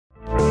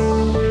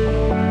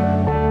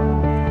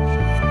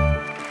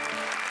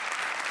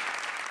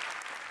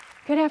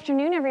Good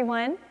afternoon,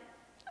 everyone.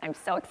 I'm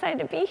so excited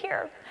to be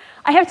here.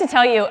 I have to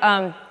tell you,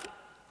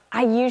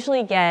 I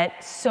usually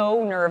get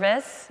so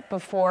nervous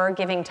before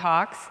giving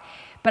talks,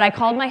 but I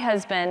called my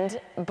husband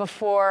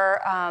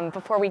before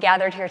we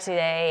gathered here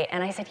today,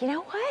 and I said, you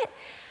know what?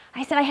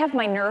 I said, I have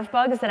my nerve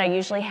bugs that I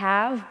usually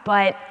have,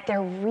 but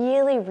they're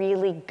really,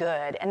 really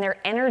good, and they're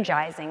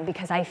energizing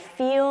because I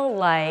feel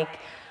like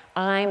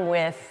I'm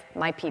with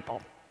my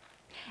people.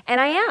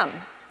 And I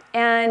am.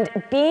 And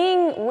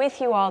being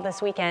with you all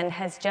this weekend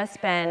has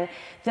just been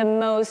the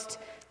most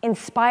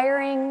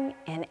inspiring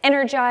and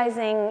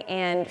energizing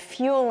and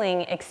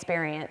fueling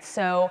experience.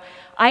 So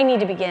I need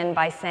to begin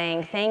by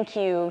saying thank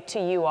you to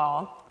you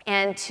all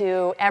and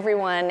to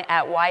everyone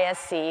at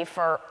YSC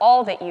for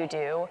all that you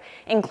do,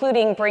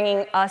 including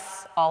bringing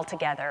us all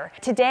together.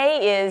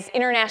 Today is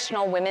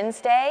International Women's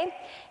Day.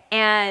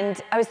 And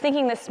I was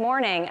thinking this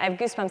morning, I have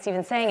goosebumps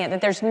even saying it,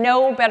 that there's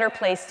no better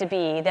place to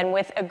be than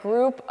with a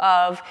group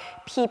of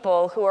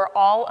people who are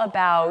all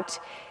about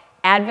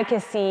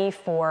advocacy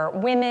for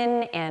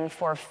women and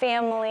for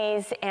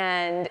families.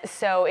 And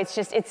so it's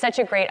such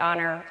a great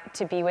honor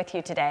to be with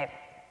you today.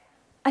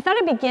 I thought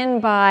I'd begin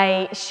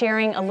by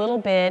sharing a little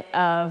bit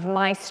of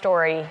my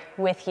story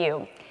with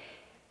you.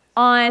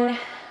 On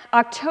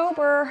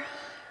October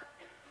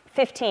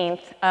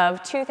 15th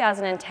of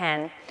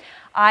 2010,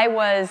 I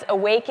was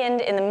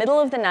awakened in the middle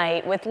of the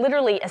night with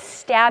literally a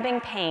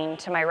stabbing pain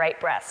to my right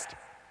breast.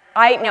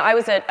 I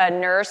was a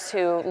nurse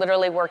who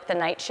literally worked the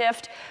night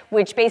shift,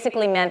 which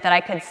basically meant that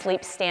I could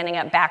sleep standing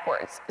up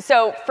backwards.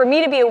 So for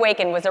me to be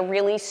awakened was a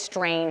really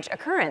strange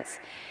occurrence.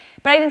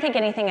 But I didn't think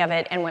anything of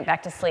it and went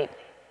back to sleep.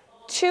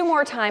 2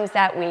 more times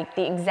that week,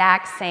 the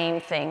exact same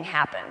thing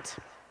happened.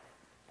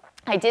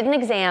 I did an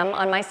exam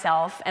on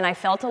myself and I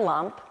felt a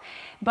lump.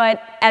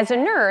 But as a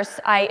nurse,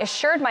 I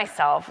assured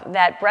myself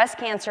that breast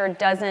cancer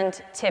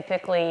doesn't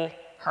typically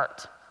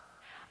hurt.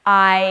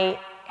 I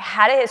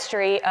had a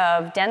history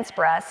of dense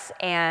breasts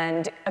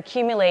and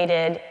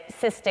accumulated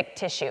cystic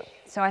tissue.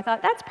 So I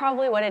thought, that's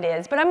probably what it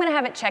is, but I'm gonna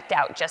have it checked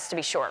out just to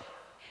be sure.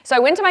 So I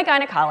went to my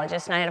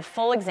gynecologist and I had a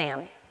full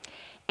exam.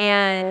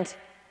 And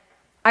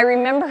I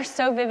remember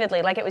so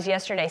vividly, like it was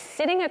yesterday,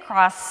 sitting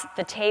across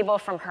the table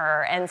from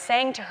her and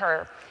saying to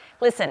her,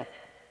 listen,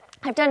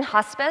 I've done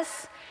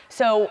hospice,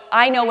 so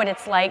I know what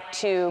it's like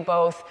to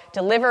both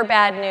deliver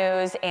bad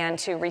news and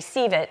to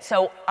receive it.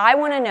 So I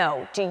want to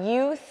know, do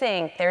you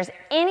think there's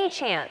any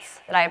chance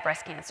that I have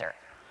breast cancer?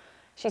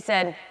 She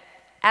said,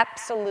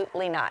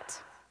 absolutely not.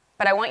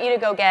 But I want you to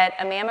go get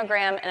a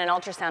mammogram and an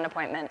ultrasound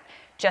appointment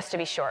just to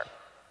be sure.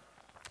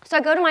 So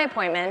I go to my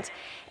appointment,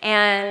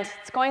 and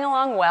it's going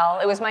along well.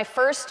 It was my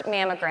first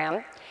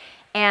mammogram,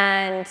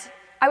 and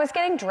I was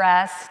getting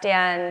dressed,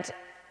 and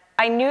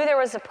I knew there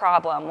was a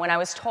problem when I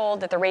was told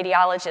that the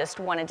radiologist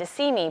wanted to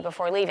see me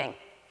before leaving.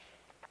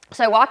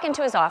 So I walk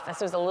into his office,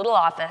 it was a little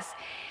office,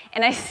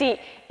 and I see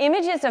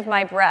images of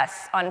my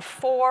breasts on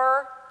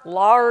 4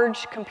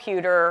 large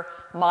computer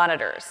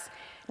monitors.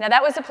 Now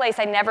that was a place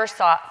I never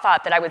thought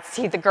that I would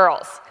see the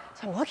girls.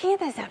 So I'm looking at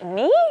this, is that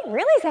me?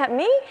 Really, is that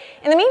me?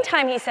 In the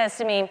meantime, he says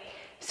to me,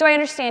 so I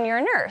understand you're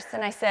a nurse.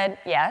 And I said,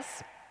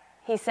 yes.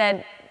 He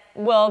said,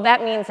 well,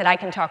 that means that I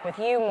can talk with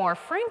you more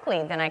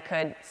frankly than I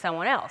could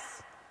someone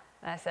else.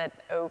 I said,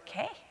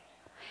 okay.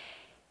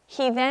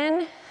 He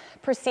then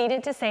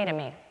proceeded to say to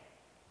me,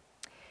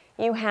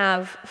 you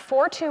have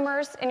 4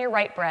 tumors in your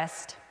right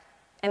breast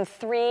and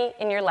 3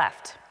 in your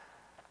left.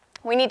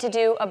 We need to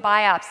do a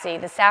biopsy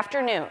this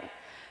afternoon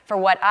for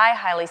what I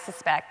highly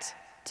suspect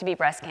to be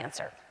breast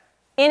cancer.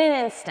 In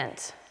an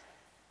instant,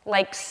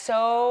 like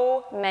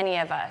so many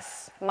of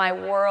us, my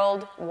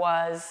world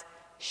was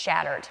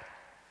shattered.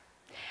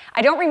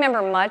 I don't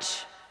remember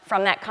much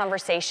from that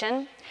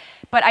conversation,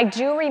 but I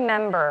do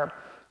remember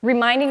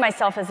reminding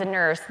myself as a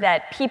nurse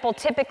that people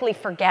typically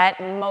forget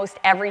most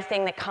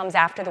everything that comes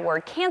after the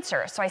word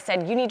cancer. So I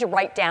said, you need to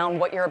write down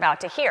what you're about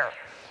to hear.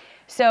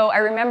 So I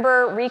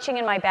remember reaching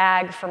in my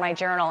bag for my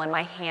journal and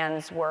my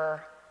hands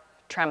were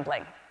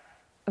trembling.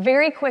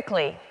 Very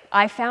quickly,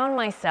 I found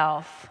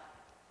myself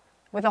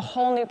with a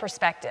whole new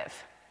perspective,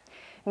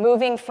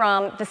 moving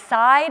from the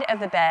side of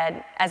the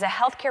bed as a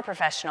healthcare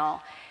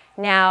professional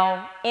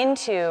now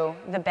into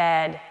the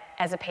bed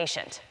as a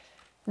patient.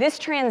 This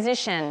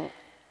transition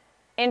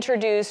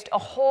introduced a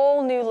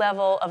whole new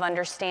level of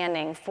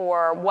understanding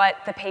for what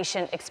the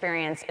patient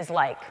experience is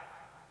like,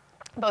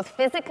 both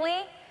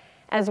physically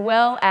as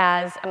well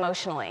as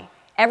emotionally.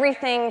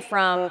 Everything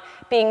from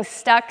being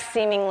stuck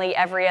seemingly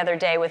every other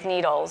day with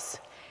needles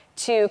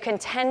to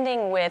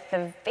contending with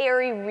the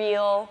very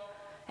real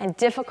and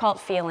difficult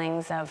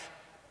feelings of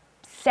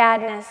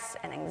sadness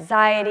and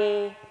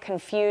anxiety,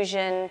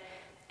 confusion,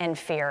 and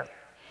fear.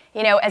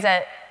 You know, as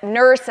a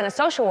nurse and a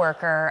social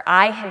worker,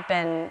 I had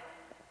been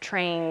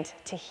trained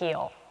to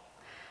heal.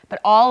 But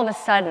all of a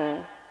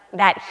sudden,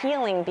 that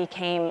healing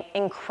became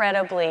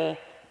incredibly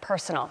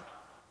personal.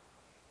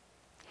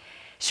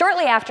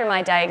 Shortly after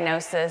my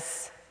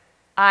diagnosis,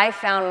 I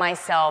found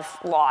myself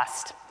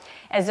lost.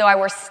 as though I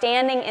were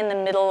standing in the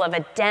middle of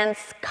a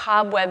dense,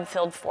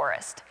 cobweb-filled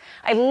forest.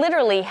 I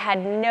literally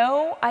had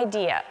no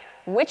idea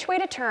which way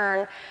to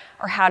turn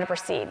or how to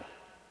proceed.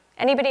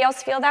 Anybody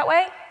else feel that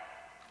way?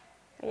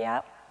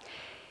 Yeah.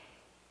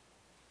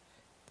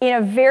 In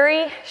a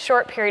very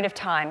short period of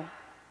time,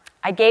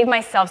 I gave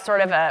myself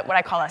sort of what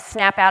I call a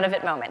snap out of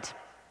it moment.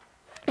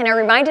 And I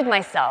reminded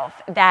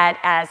myself that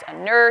as a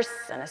nurse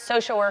and a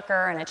social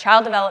worker and a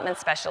child development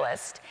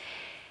specialist,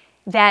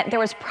 that there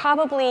was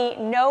probably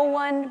no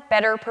one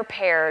better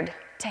prepared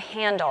to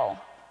handle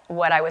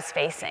what I was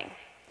facing.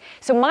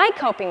 So my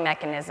coping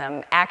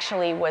mechanism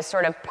actually was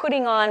sort of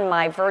putting on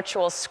my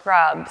virtual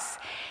scrubs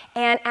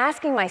and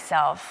asking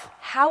myself,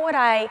 how would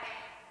I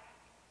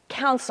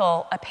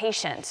counsel a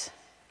patient?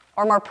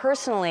 Or more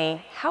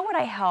personally, how would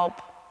I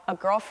help a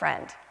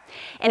girlfriend?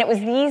 And it was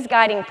these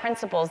guiding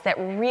principles that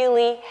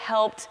really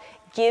helped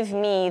give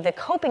me the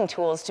coping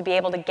tools to be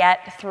able to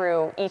get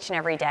through each and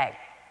every day.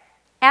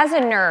 As a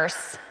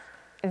nurse,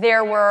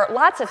 there were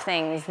lots of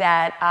things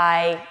that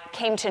I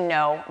came to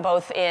know,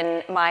 both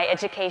in my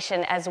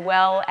education as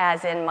well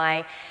as in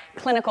my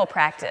clinical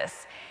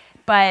practice.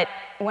 But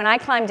when I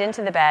climbed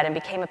into the bed and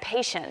became a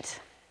patient,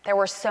 there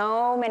were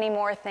so many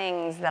more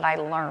things that I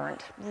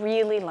learned,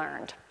 really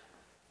learned.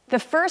 The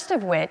first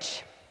of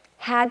which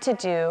had to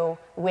do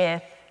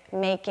with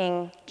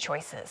making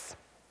choices.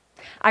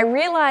 I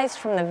realized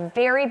from the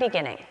very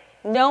beginning,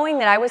 knowing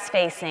that I was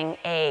facing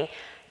a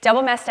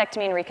double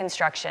mastectomy and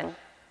reconstruction,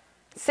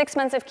 6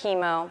 months of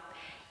chemo,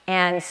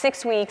 and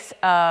 6 weeks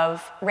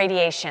of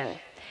radiation,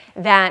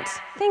 that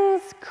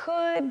things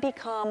could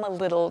become a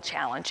little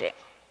challenging.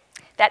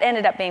 That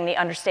ended up being the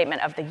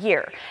understatement of the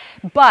year.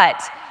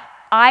 But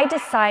I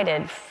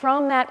decided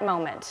from that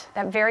moment,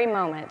 that very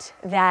moment,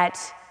 that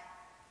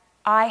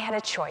I had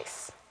a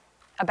choice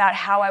about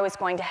how I was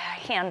going to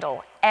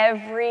handle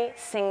every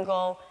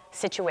single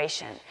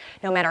situation,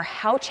 no matter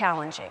how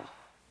challenging.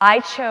 I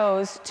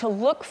chose to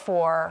look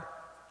for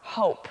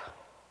hope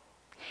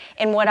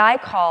in what I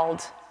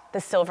called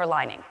the silver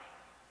lining.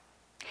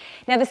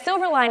 Now, the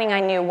silver lining I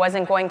knew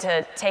wasn't going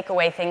to take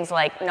away things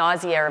like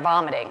nausea or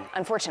vomiting,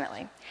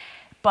 unfortunately,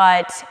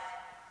 but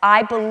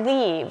I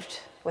believed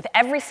with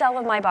every cell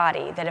of my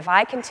body that if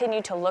I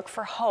continued to look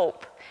for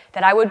hope,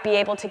 that I would be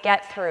able to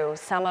get through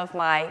some of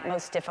my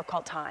most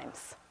difficult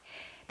times.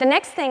 The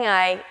next thing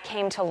I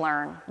came to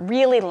learn,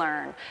 really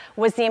learn,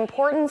 was the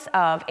importance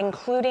of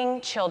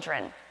including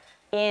children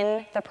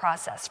in the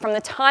process, from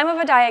the time of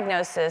a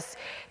diagnosis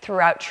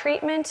throughout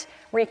treatment,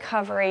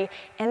 recovery,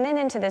 and then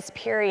into this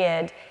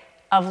period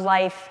of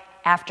life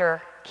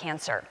after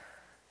cancer.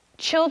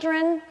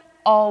 Children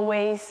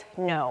always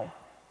know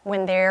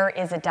when there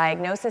is a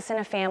diagnosis in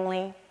a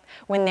family,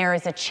 when there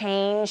is a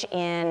change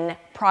in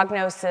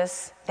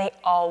prognosis, they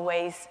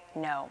always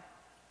know.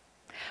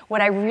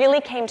 What I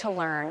really came to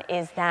learn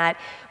is that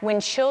when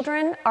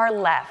children are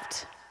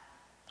left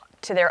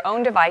to their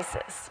own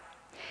devices,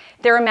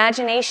 their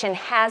imagination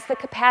has the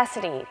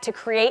capacity to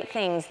create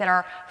things that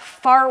are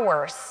far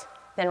worse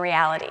than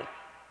reality.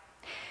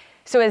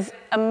 So as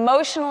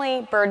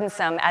emotionally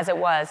burdensome as it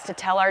was to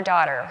tell our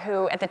daughter,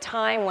 who at the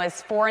time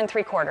was 4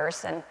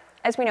 3/4, and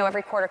as we know,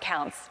 every quarter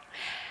counts,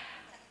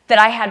 that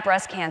I had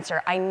breast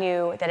cancer, I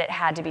knew that it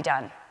had to be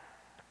done.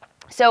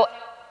 So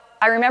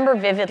I remember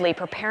vividly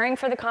preparing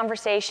for the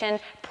conversation,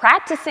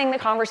 practicing the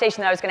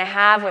conversation that I was going to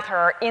have with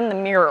her in the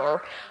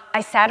mirror.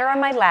 I sat her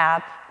on my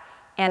lap,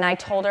 and I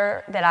told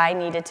her that I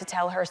needed to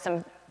tell her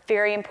some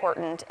very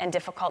important and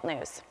difficult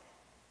news.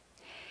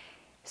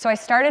 So I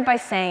started by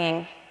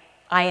saying,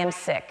 "I am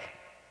sick."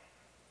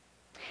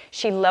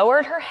 She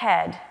lowered her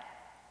head,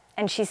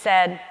 and she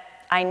said,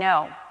 "I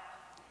know,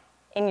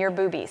 in your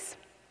boobies."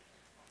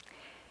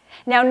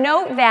 Now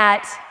note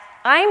that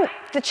I'm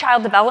the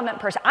child development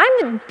person. I'm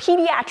the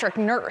pediatric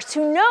nurse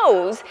who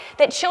knows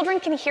that children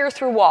can hear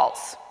through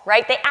walls,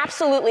 right? They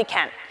absolutely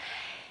can.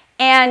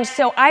 And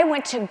so I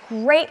went to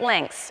great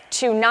lengths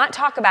to not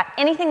talk about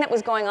anything that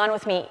was going on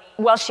with me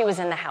while she was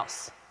in the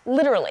house,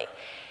 literally.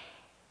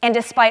 And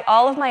despite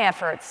all of my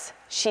efforts,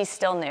 she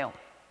still knew.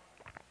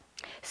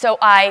 So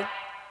I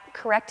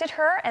corrected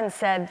her and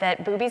said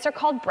that boobies are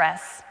called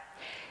breasts,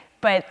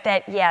 but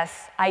that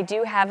yes, I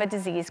do have a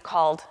disease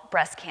called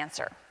breast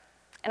cancer.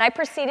 And I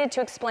proceeded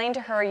to explain to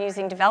her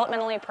using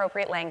developmentally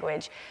appropriate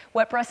language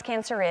what breast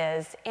cancer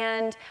is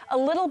and a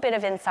little bit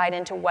of insight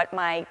into what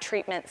my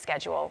treatment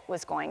schedule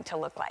was going to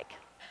look like.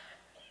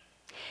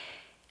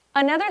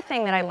 Another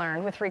thing that I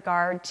learned with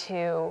regard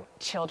to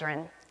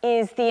children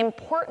is the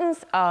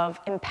importance of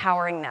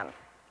empowering them.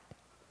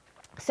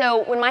 So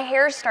when my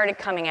hair started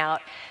coming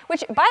out,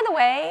 which by the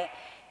way,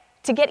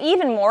 to get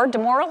even more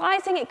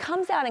demoralizing, it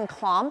comes out in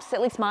clumps, at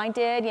least mine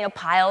did,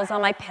 piles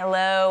on my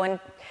pillow, and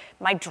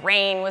my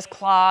drain was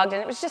clogged,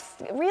 and it was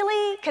just,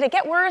 really, could it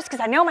get worse?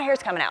 Because I know my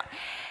hair's coming out.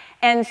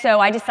 And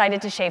so I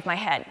decided to shave my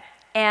head.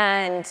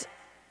 And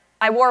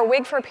I wore a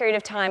wig for a period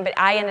of time, but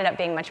I ended up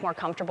being much more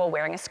comfortable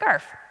wearing a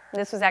scarf.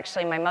 This was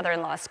actually my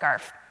mother-in-law's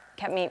scarf.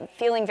 Kept me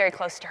feeling very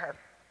close to her.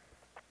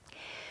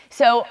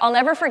 So I'll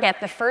never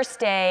forget the first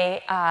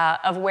day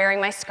of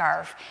wearing my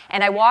scarf,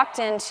 and I walked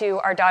into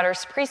our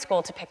daughter's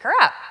preschool to pick her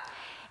up.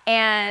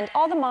 And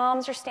all the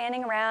moms are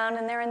standing around,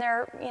 and they're in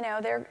their, you know,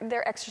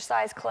 their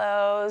exercise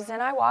clothes,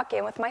 and I walk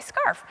in with my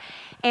scarf.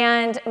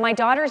 And my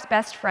daughter's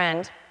best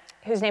friend,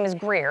 whose name is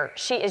Greer,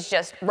 she is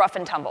just rough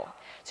and tumble.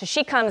 So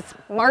she comes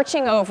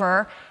marching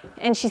over,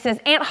 and she says,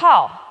 "Aunt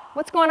Hall,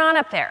 what's going on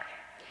up there?"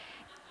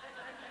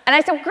 And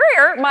I said,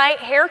 "Greer, my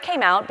hair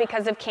came out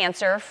because of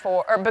cancer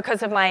or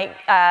because of my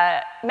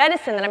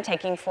medicine that I'm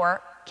taking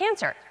for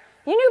cancer.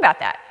 You knew about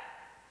that."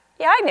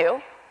 "Yeah, I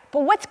knew.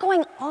 But what's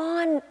going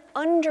on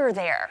under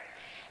there?"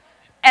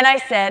 And I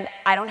said,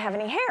 "I don't have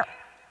any hair."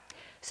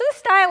 So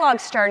this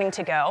dialogue's starting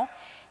to go,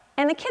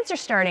 and the kids are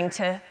starting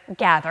to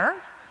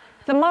gather.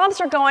 The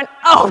moms are going,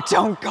 "Oh,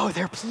 don't go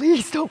there,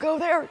 please, don't go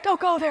there, don't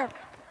go there."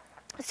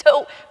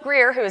 So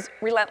Greer, who is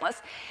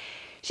relentless,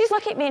 she's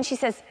looking at me and she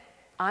says,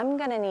 "I'm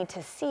gonna need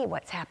to see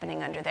what's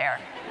happening under there."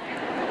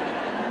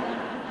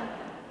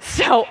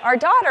 So our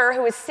daughter,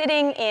 who was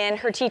sitting in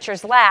her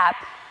teacher's lap,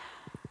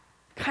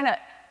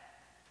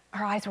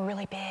 her eyes were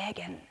really big,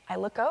 and I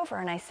look over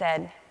and I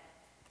said,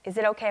 "Is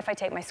it okay if I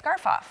take my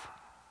scarf off?"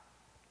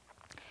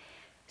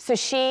 So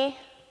she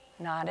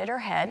nodded her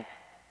head.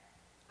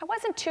 I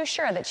wasn't too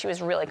sure that she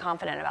was really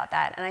confident about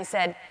that. And I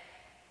said,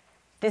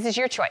 "This is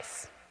your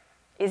choice.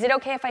 Is it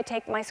okay if I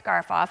take my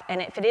scarf off?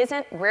 And if it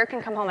isn't, Greer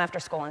can come home after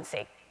school and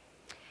see."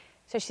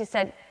 So she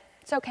said,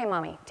 "It's okay,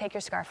 Mommy, take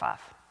your scarf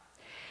off."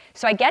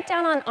 So I get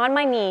down on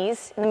my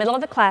knees in the middle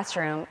of the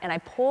classroom, and I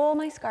pull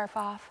my scarf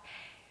off.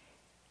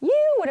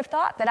 You would have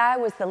thought that I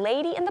was the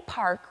lady in the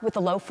park with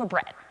the loaf of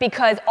bread,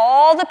 because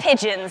all the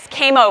pigeons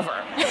came over.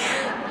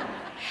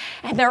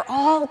 And they're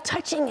all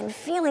touching and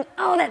feeling,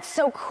 "Oh, that's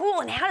so cool,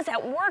 and how does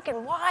that work,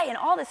 and why, and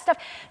all this stuff."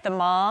 The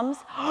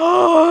moms,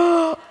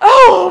 "Oh,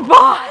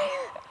 my."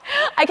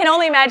 I can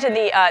only imagine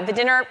the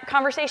dinner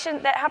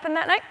conversation that happened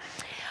that night.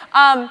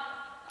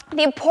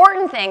 The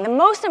important thing, the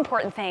most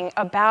important thing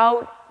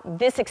about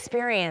this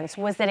experience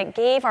was that it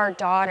gave our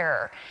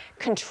daughter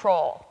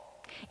control.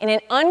 In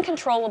an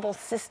uncontrollable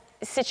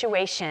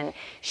situation,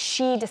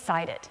 she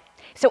decided.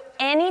 So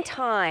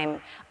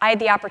anytime I had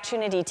the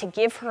opportunity to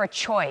give her a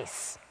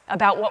choice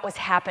about what was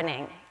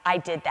happening, I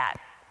did that.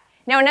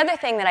 Now, another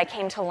thing that I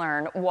came to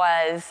learn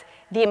was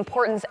the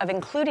importance of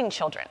including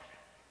children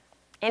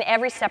in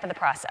every step of the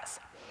process.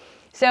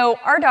 So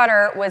our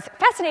daughter was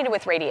fascinated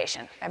with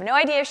radiation. I have no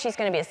idea if she's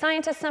going to be a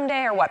scientist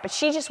someday or what, but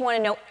she just wanted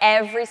to know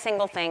every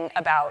single thing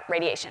about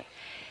radiation.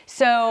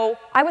 So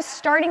I was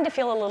starting to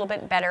feel a little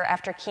bit better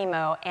after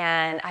chemo,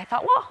 and I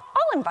thought, well,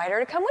 I'll invite her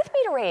to come with me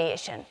to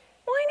radiation.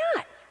 Why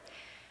not?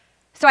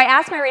 So I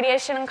asked my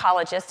radiation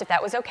oncologist if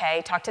that was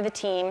okay, talked to the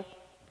team.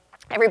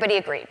 Everybody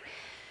agreed.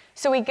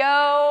 So we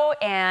go,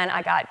 and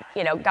I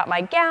got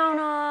my gown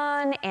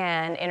on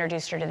and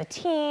introduced her to the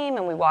team,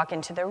 and we walk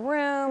into the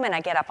room, and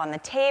I get up on the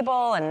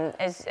table, and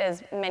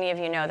as many of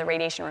you know, the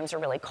radiation rooms are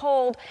really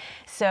cold,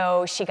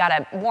 so she got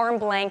a warm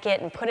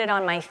blanket and put it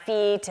on my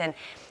feet, and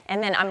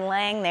then I'm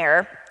laying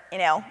there,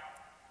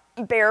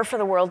 bare for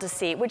the world to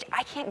see, which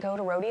I can't go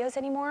to rodeos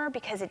anymore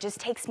because it just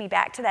takes me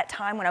back to that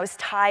time when I was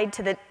tied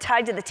to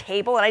the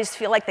table, and I just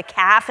feel like the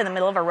calf in the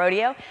middle of a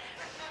rodeo.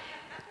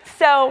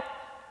 So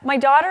my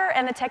daughter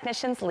and the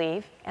technicians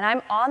leave, and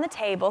I'm on the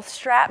table,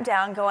 strapped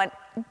down, going,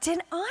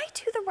 did I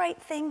do the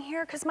right thing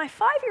here? Because my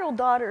 5-year-old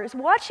daughter is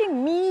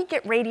watching me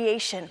get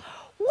radiation.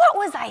 What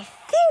was I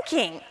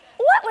thinking?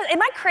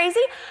 Am I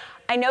crazy?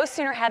 I no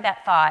sooner had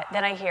that thought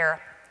than I hear,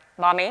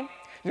 "Mommy,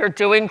 you're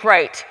doing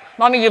great.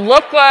 Mommy, you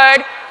look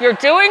good. You're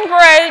doing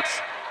great.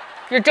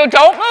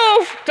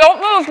 Don't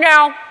move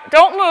now.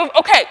 Don't move.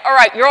 Okay, all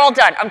right, you're all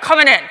done. I'm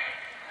coming in."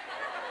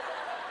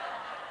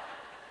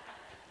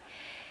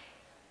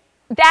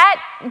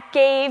 That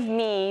gave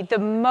me the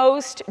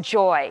most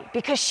joy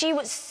because she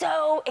was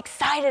so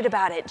excited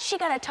about it. She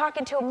got to talk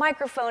into a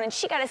microphone, and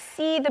she got to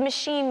see the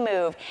machine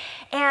move.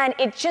 And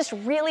it just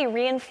really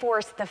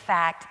reinforced the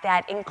fact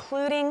that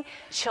including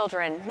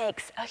children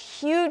makes a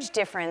huge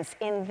difference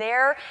in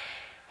their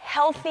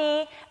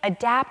healthy,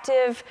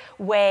 adaptive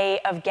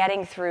way of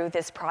getting through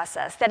this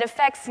process that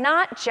affects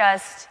not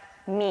just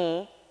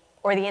me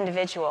or the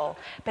individual,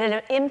 but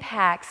it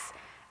impacts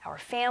our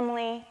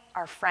family,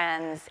 our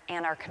friends,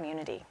 and our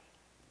community.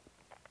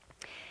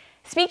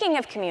 Speaking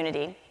of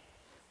community,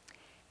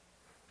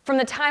 from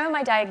the time of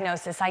my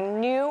diagnosis, I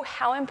knew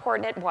how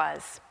important it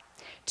was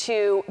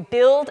to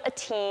build a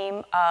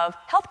team of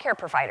healthcare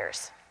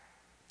providers.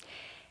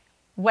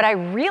 What I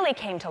really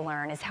came to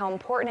learn is how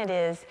important it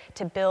is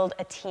to build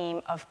a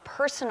team of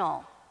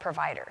personal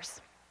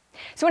providers.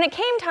 So when it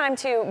came time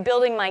to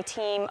building my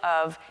team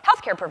of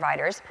healthcare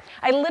providers,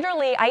 I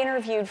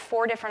interviewed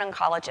 4 different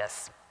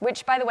oncologists,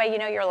 which, by the way,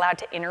 you're allowed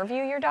to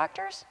interview your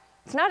doctors.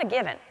 It's not a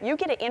given. You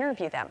get to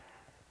interview them.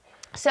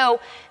 So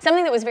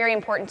something that was very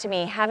important to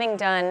me, having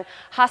done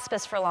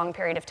hospice for a long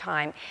period of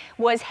time,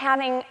 was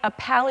having a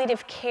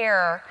palliative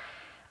care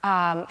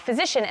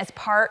physician as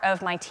part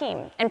of my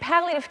team. And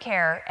palliative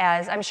care,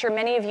 as I'm sure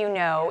many of you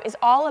know, is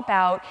all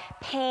about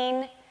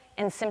pain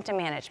and symptom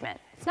management.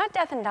 It's not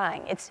death and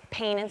dying, it's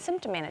pain and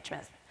symptom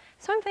management.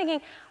 So I'm thinking,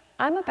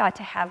 I'm about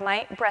to have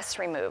my breasts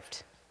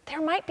removed.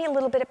 There might be a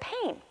little bit of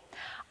pain.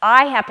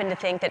 I happen to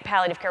think that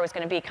palliative care was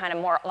going to be kind of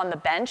more on the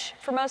bench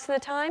for most of the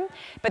time,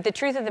 but the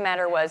truth of the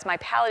matter was my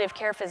palliative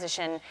care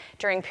physician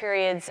during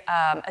periods,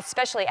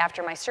 especially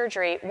after my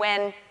surgery,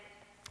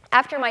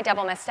 after my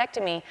double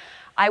mastectomy,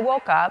 I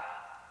woke up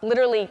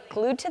literally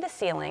glued to the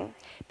ceiling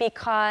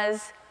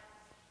because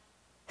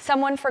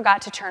someone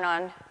forgot to turn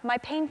on my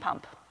pain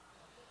pump.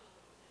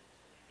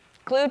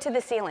 Glued to the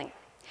ceiling.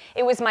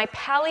 It was my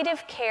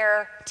palliative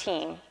care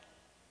team,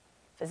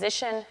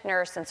 physician,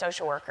 nurse, and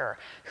social worker,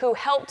 who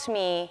helped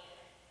me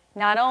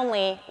not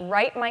only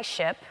right my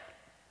ship,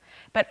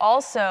 but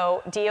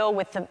also deal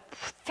with the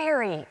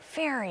very,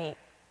 very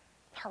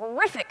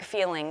horrific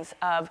feelings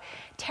of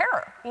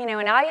terror.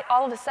 And I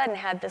all of a sudden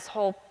had this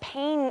whole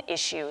pain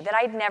issue that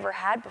I'd never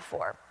had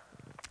before.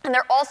 And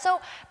they're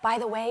also, by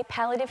the way,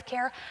 palliative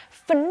care,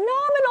 phenomenal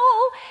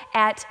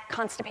at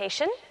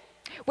constipation,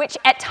 which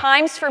at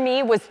times for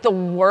me was the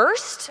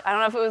worst. I don't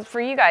know if it was for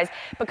you guys,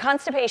 but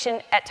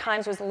constipation at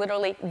times was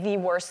literally the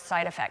worst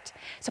side effect.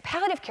 So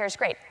palliative care is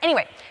great.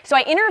 Anyway, so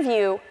I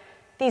interview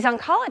these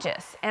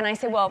oncologists, and I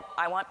say, well,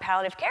 I want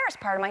palliative care as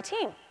part of my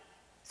team.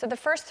 So the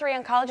first 3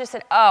 oncologists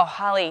said, oh,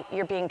 Hollye,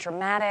 you're being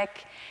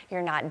dramatic,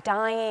 you're not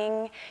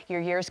dying,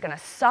 your year's gonna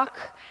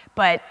suck,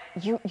 but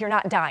you're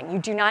not dying. You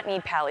do not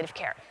need palliative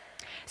care.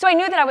 So I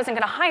knew that I wasn't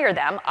gonna hire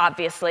them,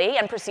 obviously,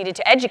 and proceeded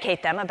to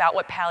educate them about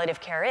what palliative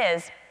care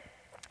is.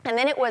 And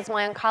then it was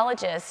my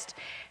oncologist,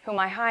 whom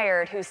I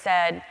hired, who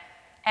said,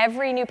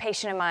 every new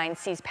patient of mine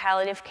sees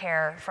palliative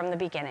care from the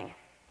beginning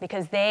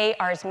because they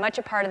are as much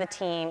a part of the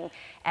team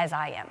as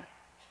I am.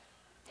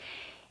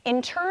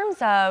 In terms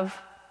of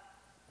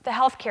the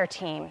healthcare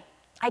team,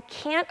 I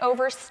can't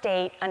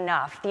overstate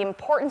enough the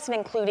importance of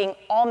including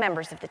all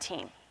members of the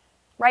team,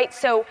 right?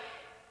 So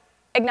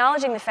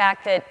acknowledging the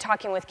fact that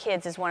talking with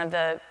kids is one of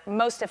the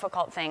most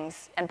difficult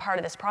things and part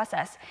of this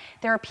process,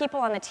 there are people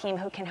on the team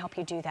who can help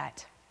you do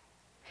that.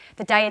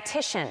 The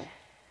dietitian,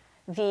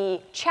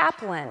 the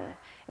chaplain,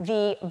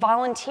 the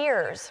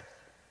volunteers.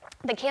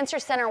 The cancer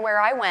center where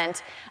I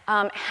went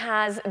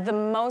has the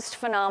most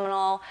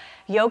phenomenal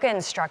yoga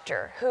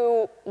instructor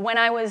who, when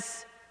I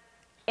was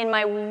in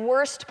my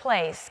worst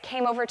place,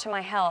 came over to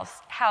my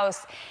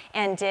house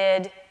and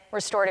did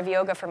restorative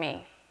yoga for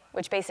me,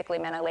 which basically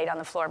meant I laid on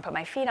the floor and put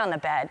my feet on the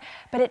bed,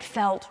 but it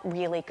felt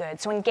really good.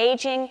 So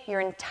engaging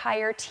your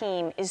entire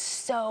team is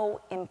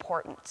so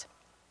important.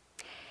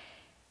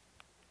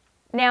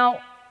 Now,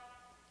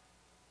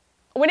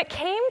 when it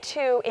came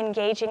to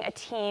engaging a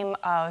team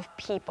of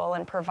people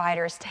and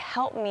providers to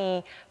help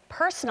me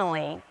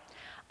personally,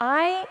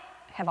 I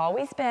had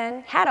always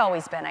been,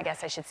 I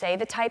guess I should say,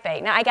 the type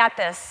A. Now, I got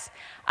this.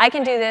 I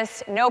can do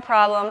this, no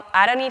problem.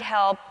 I don't need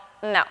help,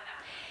 no.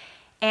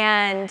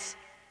 And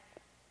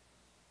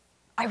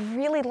I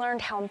really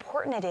learned how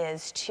important it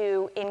is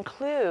to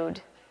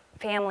include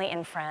family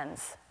and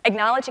friends,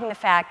 acknowledging the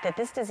fact that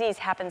this disease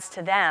happens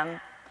to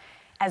them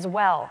as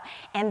well,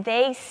 and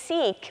they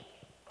seek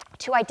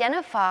to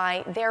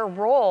identify their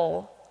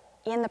role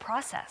in the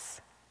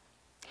process.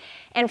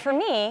 And for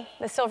me,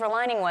 the silver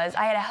lining was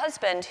I had a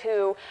husband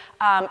who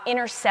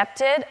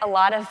intercepted a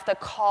lot of the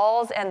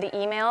calls and the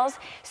emails.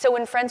 So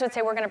when friends would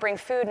say, we're gonna bring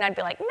food, and I'd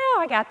be like, no,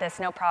 I got this,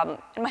 no problem.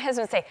 And my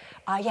husband would say,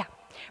 yeah,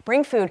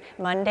 bring food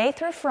Monday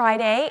through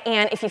Friday,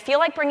 and if you feel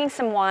like bringing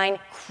some wine,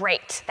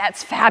 great,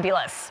 that's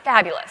fabulous,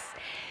 fabulous.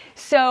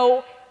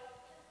 So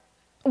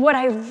what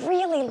I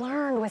really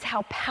learned was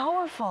how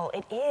powerful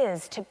it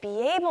is to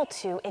be able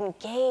to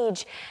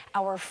engage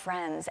our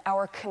friends,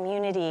 our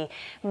community,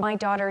 my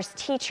daughter's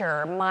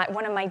teacher,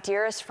 one of my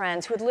dearest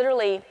friends who would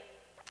literally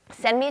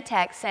send me a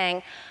text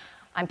saying,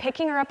 I'm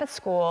picking her up at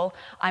school,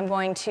 I'm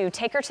going to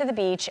take her to the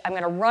beach, I'm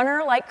gonna run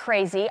her like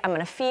crazy, I'm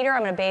gonna feed her,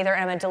 I'm gonna bathe her,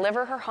 and I'm gonna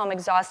deliver her home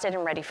exhausted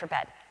and ready for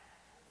bed,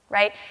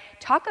 right?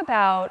 Talk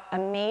about a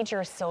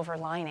major silver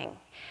lining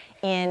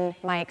in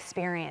my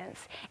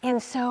experience.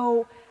 And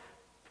so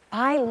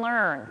I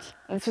learned,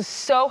 and this was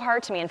so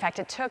hard to me, in fact,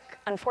 it took,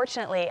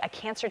 unfortunately, a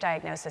cancer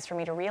diagnosis for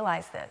me to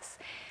realize this,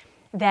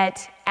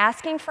 that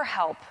asking for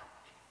help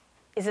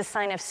is a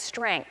sign of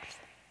strength,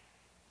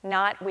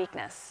 not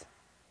weakness.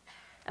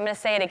 I'm going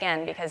to say it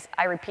again because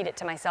I repeat it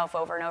to myself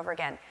over and over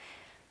again.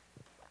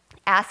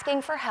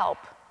 Asking for help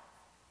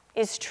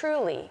is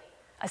truly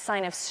a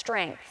sign of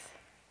strength,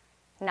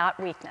 not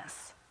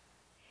weakness.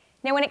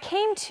 Now, when it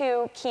came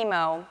to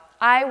chemo,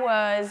 I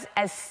was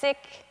as sick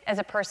as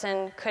a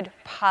person could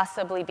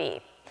possibly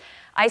be.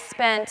 I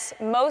spent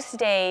most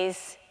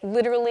days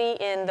literally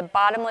in the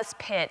bottomless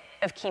pit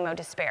of chemo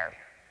despair.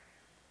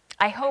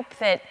 I hope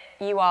that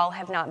you all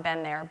have not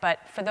been there, but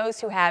for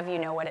those who have, you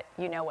know what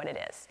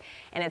it is,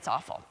 and it's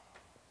awful,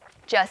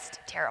 just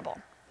terrible.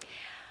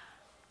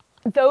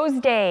 Those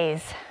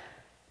days,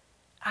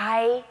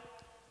 I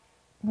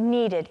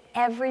needed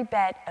every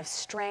bit of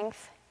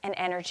strength and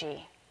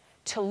energy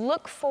to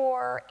look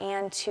for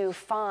and to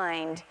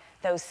find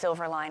those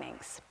silver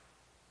linings.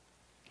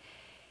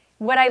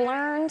 What I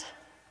learned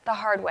the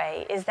hard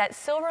way is that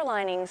silver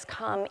linings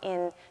come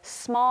in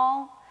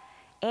small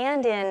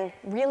and in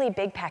really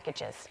big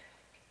packages.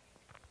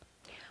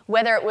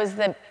 Whether it was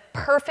the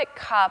perfect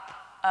cup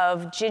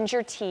of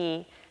ginger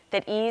tea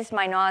that eased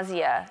my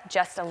nausea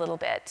just a little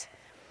bit,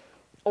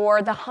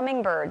 or the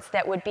hummingbirds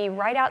that would be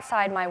right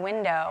outside my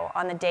window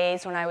on the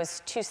days when I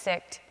was too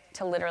sick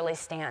to literally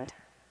stand.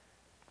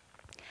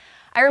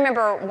 I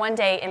remember one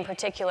day in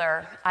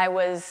particular, I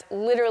was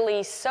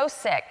literally so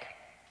sick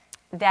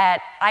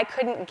that I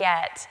couldn't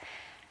get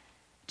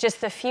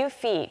just a few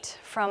feet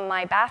from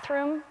my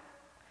bathroom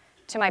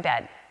to my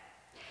bed.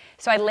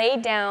 So I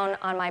laid down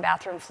on my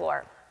bathroom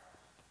floor.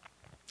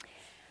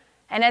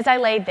 And as I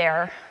laid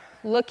there,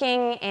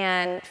 looking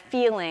and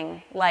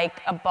feeling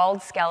like a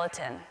bald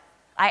skeleton,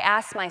 I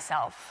asked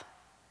myself,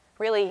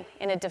 really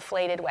in a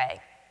deflated way,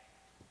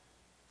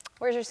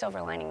 where's your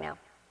silver lining now?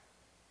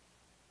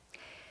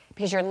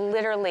 Because you're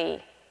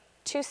literally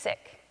too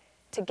sick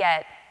to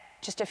get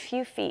just a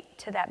few feet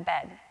to that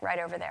bed right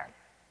over there.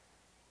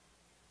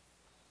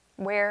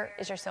 Where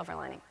is your silver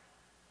lining?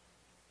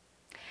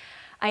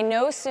 I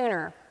no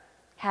sooner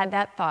had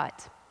that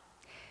thought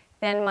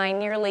than my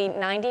nearly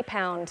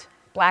 90-pound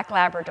black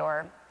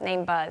Labrador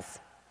named Buzz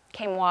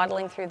came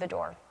waddling through the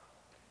door.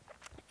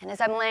 And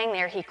as I'm laying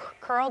there, he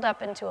curled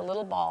up into a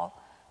little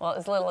ball, well,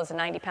 as little as a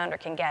 90-pounder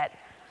can get,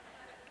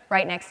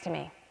 right next to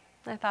me.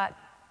 And I thought,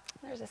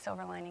 there's a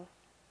silver lining.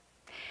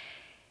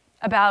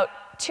 About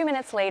 2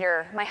 minutes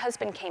later, my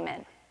husband came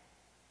in.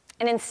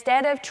 And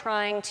instead of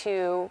trying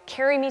to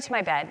carry me to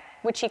my bed,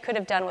 which he could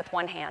have done with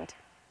one hand,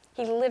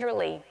 he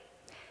literally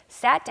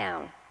sat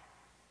down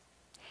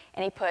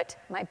and he put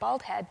my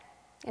bald head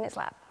in his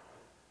lap.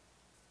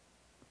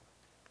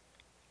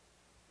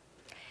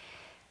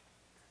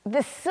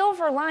 The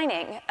silver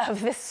lining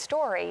of this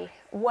story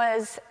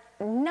was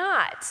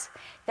not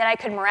that I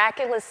could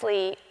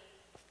miraculously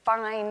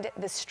find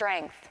the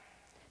strength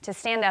to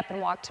stand up and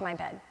walk to my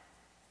bed.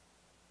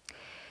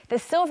 The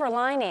silver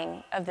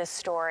lining of this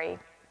story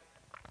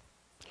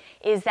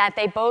is that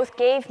they both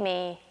gave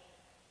me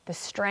the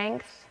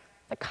strength,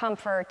 the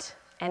comfort,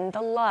 and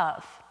the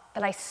love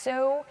that I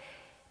so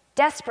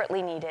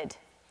desperately needed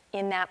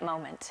in that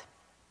moment.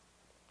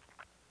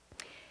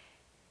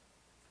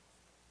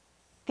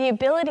 The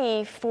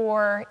ability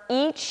for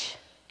each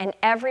and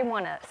every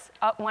one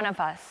of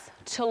us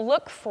to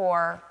look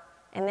for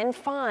and then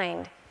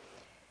find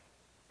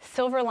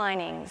silver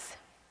linings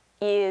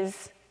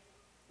is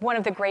one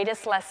of the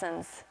greatest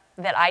lessons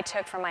that I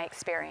took from my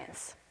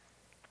experience.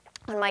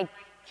 On my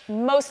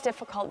most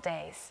difficult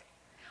days,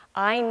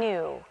 I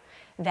knew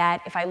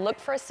that if I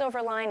looked for a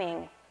silver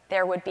lining,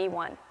 there would be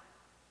one.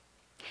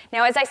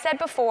 Now, as I said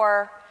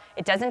before,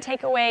 it doesn't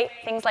take away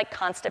things like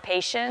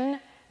constipation,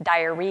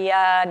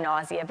 diarrhea,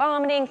 nausea,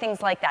 vomiting,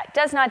 things like that. It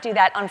does not do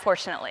that,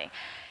 unfortunately.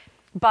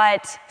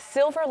 But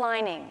silver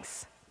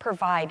linings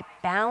provide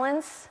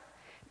balance,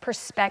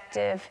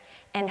 perspective,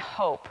 and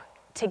hope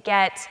to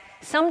get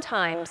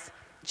sometimes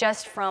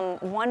just from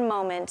one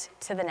moment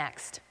to the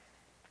next.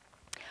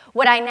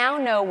 What I now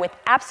know with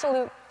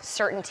absolute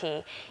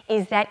certainty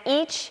is that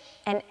each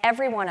and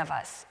every one of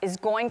us is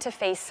going to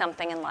face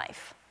something in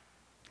life.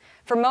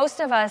 For most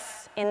of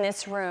us in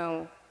this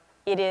room,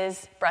 it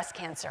is breast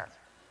cancer.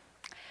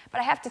 But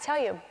I have to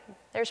tell you,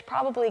 there's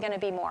probably going to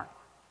be more.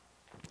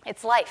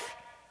 It's life.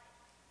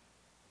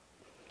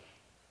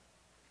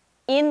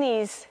 In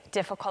these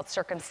difficult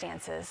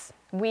circumstances,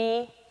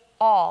 we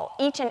all,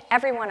 each and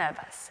every one of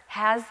us,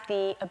 has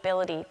the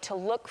ability to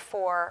look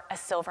for a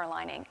silver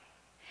lining.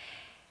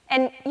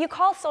 And you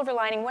call silver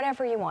lining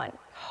whatever you want,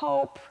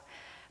 hope,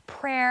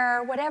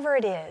 prayer, whatever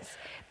it is,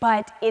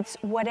 but it's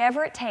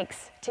whatever it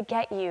takes to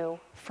get you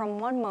from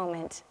one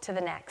moment to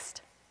the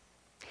next.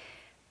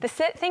 The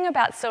thing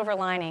about silver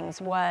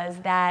linings was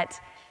that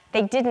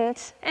they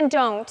didn't and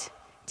don't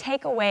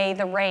take away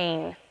the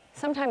rain,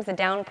 sometimes the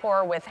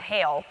downpour with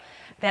hail,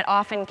 that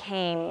often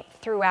came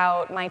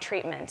throughout my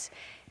treatment.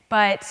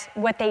 But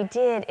what they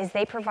did is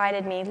they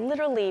provided me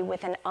literally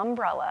with an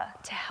umbrella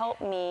to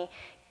help me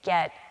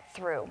get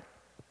through.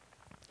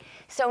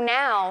 So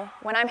now,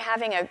 when I'm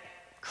having a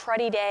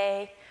cruddy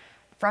day,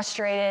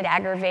 frustrated,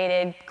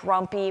 aggravated,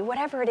 grumpy,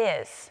 whatever it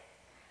is,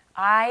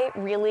 I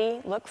really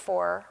look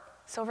for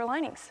silver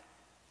linings.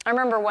 I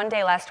remember one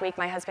day last week,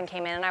 my husband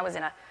came in and I was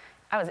in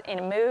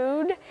a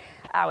mood.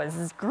 I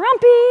was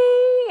grumpy,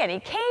 and he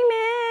came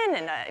in,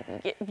 and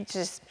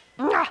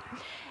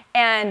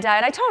and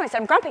I told him, I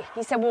said, I'm grumpy.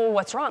 He said, well,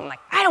 what's wrong? I'm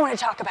like, I don't want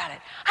to talk about it.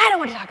 I don't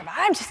want to talk about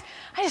it.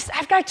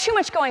 I've got too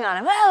much going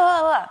on. Blah,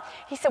 blah, blah.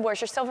 He said, where's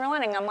your silver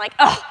lining? I'm like,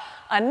 oh,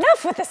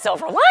 enough with the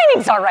silver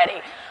linings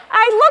already.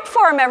 I look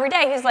for them every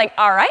day. He's like,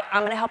 all right,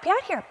 I'm going to help you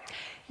out here.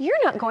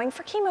 You're not going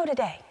for chemo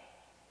today.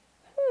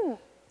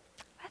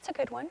 That's a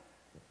good one.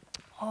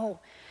 Oh,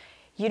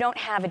 you don't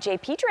have a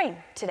JP drain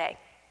today.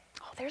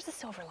 Oh, there's a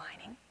silver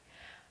lining.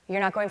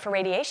 You're not going for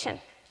radiation.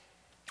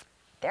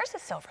 There's a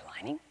silver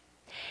lining.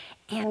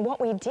 And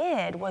what we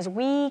did was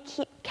we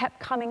kept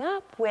coming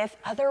up with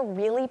other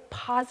really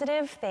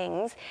positive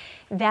things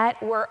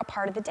that were a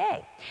part of the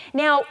day.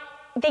 Now,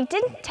 they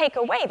didn't take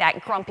away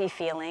that grumpy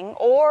feeling,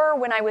 or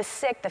when I was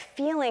sick, the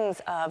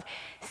feelings of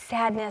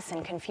sadness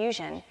and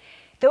confusion.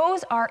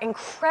 Those are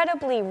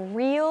incredibly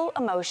real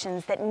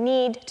emotions that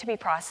need to be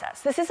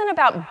processed. This isn't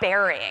about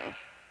burying,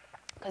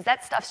 because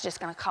that stuff's just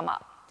going to come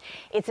up.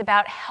 It's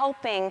about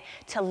helping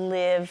to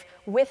live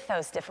with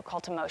those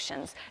difficult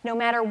emotions, no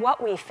matter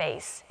what we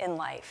face in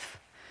life,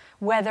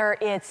 whether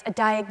it's a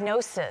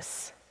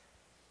diagnosis,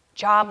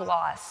 job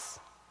loss,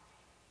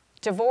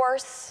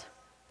 divorce,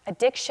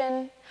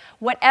 addiction,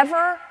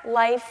 whatever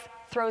life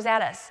throws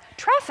at us.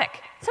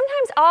 Traffic.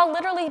 Sometimes I'll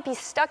literally be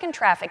stuck in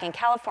traffic in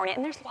California,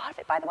 and there's a lot of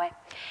it, by the way,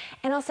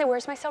 and I'll say,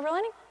 where's my silver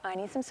lining? I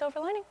need some silver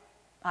lining.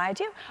 I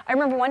do. I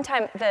remember one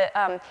time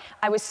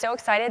I was so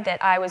excited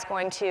that I was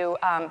going to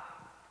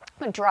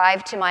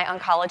drive to my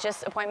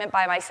oncologist appointment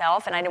by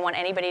myself, and I didn't want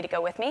anybody to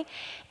go with me.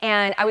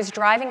 And I was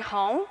driving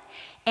home,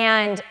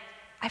 and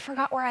I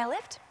forgot where I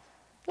lived.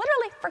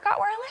 Literally forgot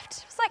where I lived.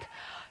 It was like,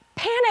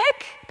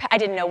 panic. I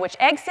didn't know which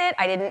exit.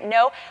 I didn't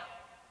know.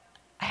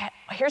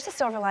 Here's the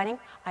silver lining.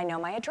 I know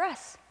my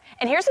address.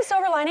 And here's the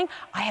silver lining.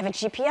 I have a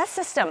GPS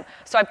system.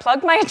 So I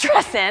plugged my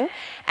address in, and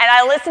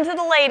I listened to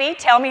the lady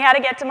tell me how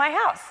to get to my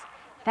house.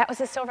 That was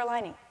the silver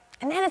lining.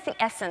 And that is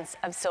the essence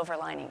of silver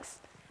linings.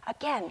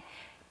 Again,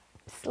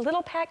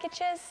 little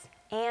packages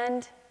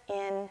and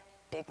in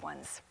big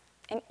ones.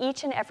 And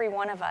each and every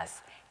one of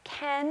us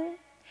can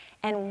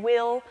and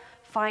will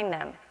find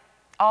them.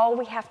 All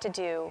we have to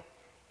do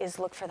is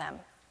look for them.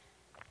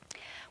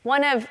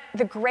 One of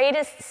the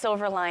greatest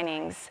silver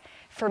linings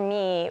for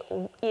me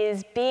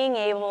is being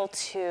able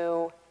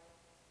to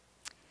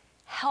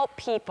help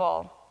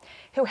people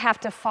who have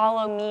to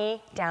follow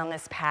me down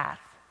this path,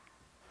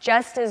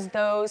 just as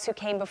those who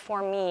came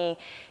before me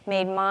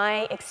made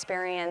my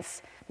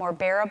experience more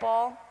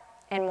bearable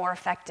and more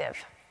effective.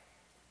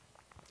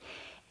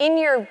 In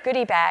your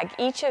goodie bag,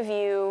 each of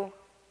you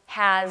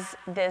has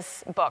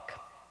this book.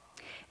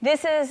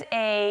 This is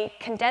a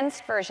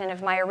condensed version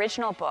of my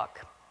original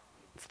book.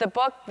 It's the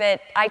book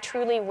that I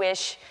truly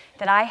wish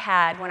that I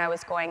had when I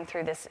was going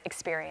through this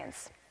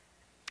experience.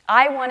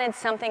 I wanted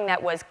something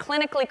that was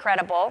clinically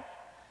credible,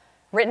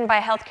 written by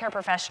a healthcare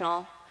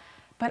professional,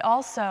 but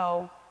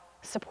also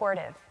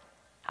supportive.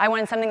 I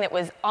wanted something that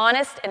was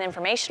honest and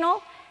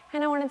informational,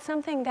 and I wanted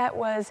something that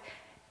was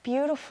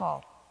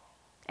beautiful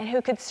and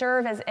that could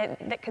serve as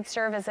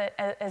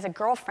a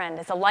girlfriend,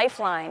 as a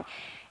lifeline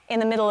in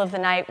the middle of the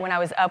night when I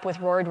was up with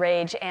roid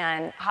rage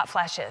and hot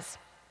flashes.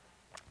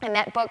 And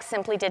that book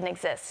simply didn't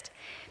exist.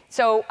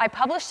 So I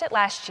published it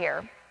last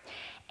year,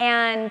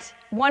 and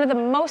one of the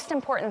most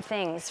important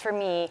things for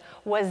me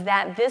was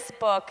that this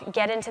book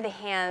get into the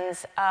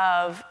hands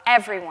of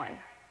everyone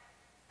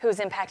who's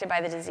impacted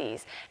by the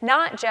disease,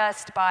 not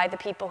just by the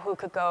people who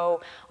could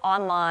go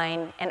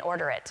online and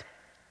order it.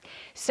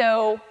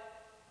 So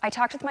I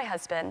talked with my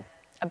husband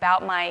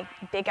about my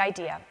big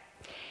idea,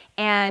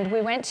 and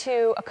we went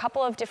to a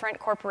couple of different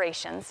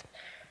corporations,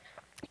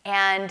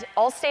 and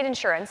Allstate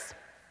Insurance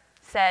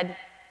said,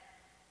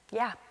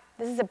 yeah,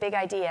 this is a big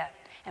idea,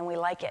 and we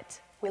like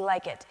it. We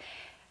like it.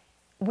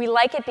 We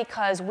like it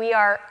because we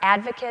are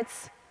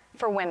advocates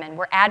for women.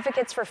 We're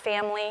advocates for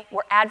family.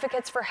 We're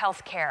advocates for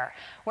health care.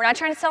 We're not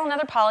trying to sell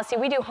another policy.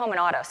 We do home and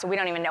auto, so we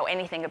don't even know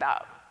anything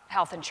about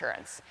health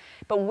insurance.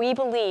 But we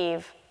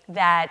believe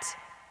that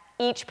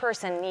each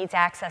person needs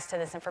access to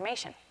this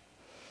information.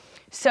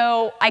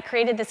 So I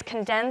created this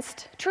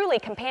condensed, truly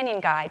companion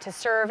guide to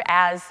serve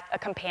as a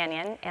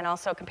companion and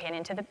also a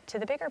companion to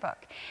the bigger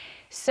book.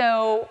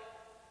 So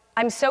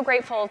I'm so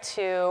grateful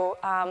to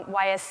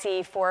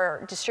YSC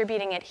for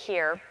distributing it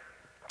here.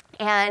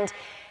 And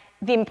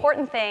the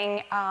important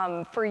thing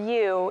for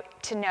you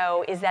to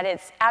know is that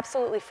it's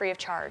absolutely free of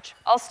charge.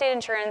 Allstate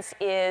Insurance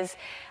is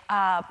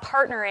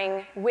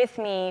partnering with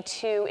me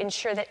to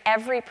ensure that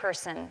every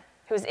person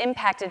who's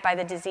impacted by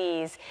the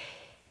disease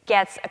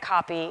gets a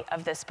copy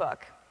of this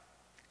book.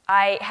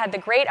 I had the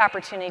great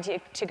opportunity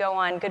to go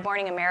on Good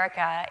Morning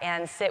America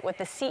and sit with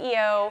the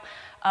CEO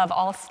of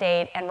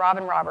Allstate and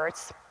Robin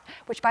Roberts,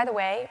 which, by the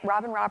way,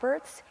 Robin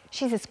Roberts,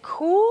 she's as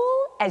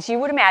cool as you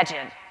would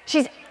imagine.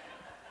 She's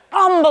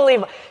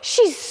unbelievable.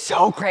 She's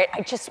so great.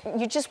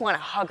 You just want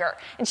to hug her,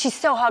 and she's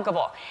so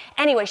huggable.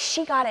 Anyway,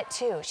 she got it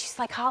too. She's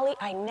like, Hollye,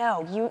 I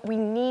know, we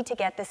need to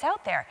get this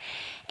out there.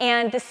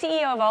 And the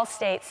CEO of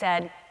Allstate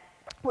said,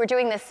 we're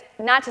doing this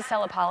not to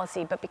sell a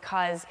policy, but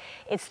because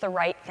it's the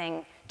right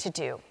thing to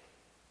do.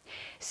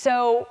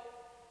 So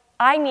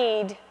I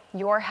need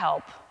your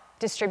help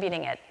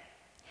distributing it.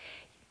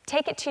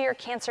 Take it to your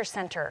cancer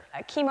center,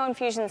 a chemo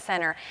infusion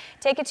center.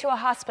 Take it to a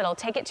hospital.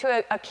 Take it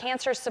to a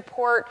cancer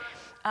support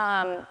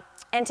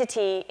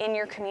entity in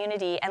your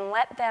community and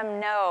let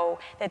them know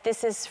that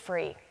this is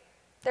free.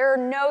 There are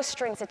no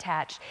strings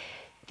attached.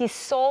 The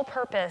sole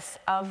purpose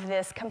of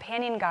this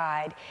companion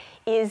guide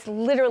is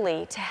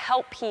literally to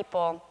help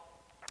people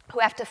who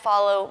have to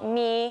follow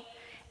me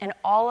and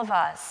all of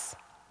us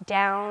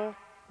down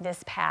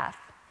this path.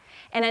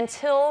 And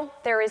until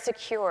there is a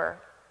cure,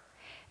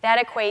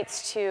 that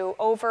equates to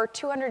over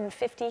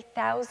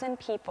 250,000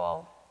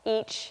 people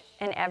each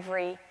and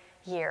every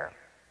year.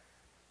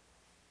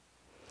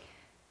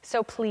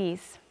 So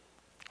please,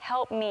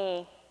 help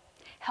me,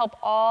 help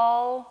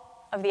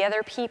all of the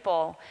other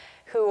people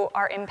who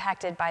are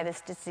impacted by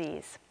this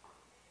disease.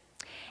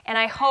 And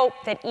I hope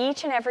that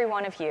each and every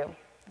one of you,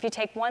 if you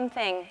take one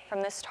thing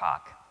from this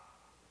talk,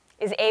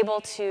 is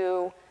able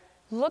to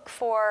look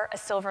for a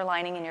silver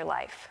lining in your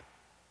life.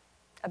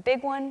 A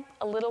big one,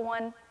 a little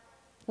one,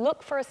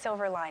 look for a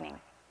silver lining.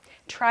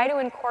 Try to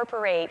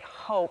incorporate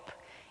hope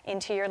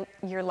into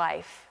your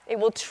life. It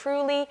will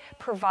truly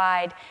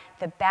provide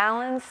the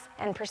balance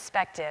and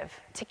perspective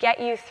to get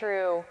you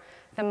through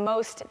the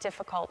most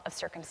difficult of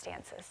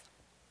circumstances.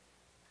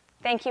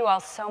 Thank you all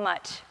so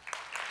much.